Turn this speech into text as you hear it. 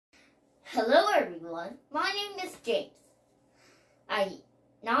Hello everyone, my name is James. I'm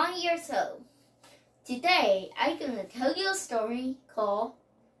 9 years old. Today I'm going to tell you a story called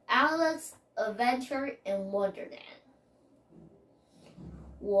Alex's Adventure in Wonderland.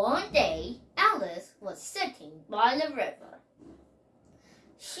 One day, Alice was sitting by the river.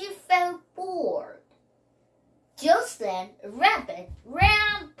 She felt bored. Just then, a rabbit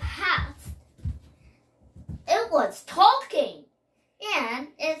ran past. It was talking, and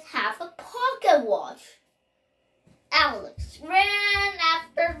it had a pocket watch. Alex ran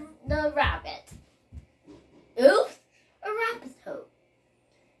after the rabbit. Oops, a rabbit hole.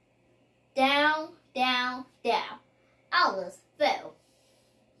 Down, down, down. Alice fell.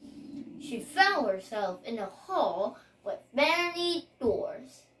 She found herself in a hall with many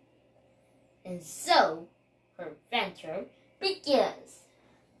doors. And so, her adventure begins.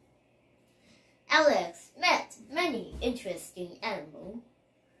 Alex met many interesting animals.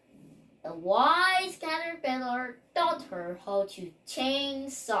 A wise caterpillar taught her how to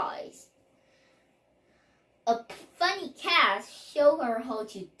change size. A funny cat showed her how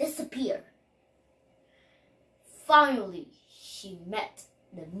to disappear. Finally, she met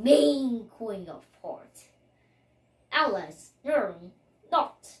the main queen of hearts. Alice learned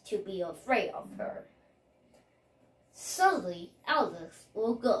not to be afraid of her. Suddenly, Alice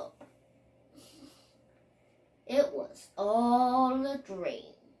woke up. It was all a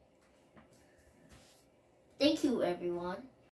dream. Thank you, everyone.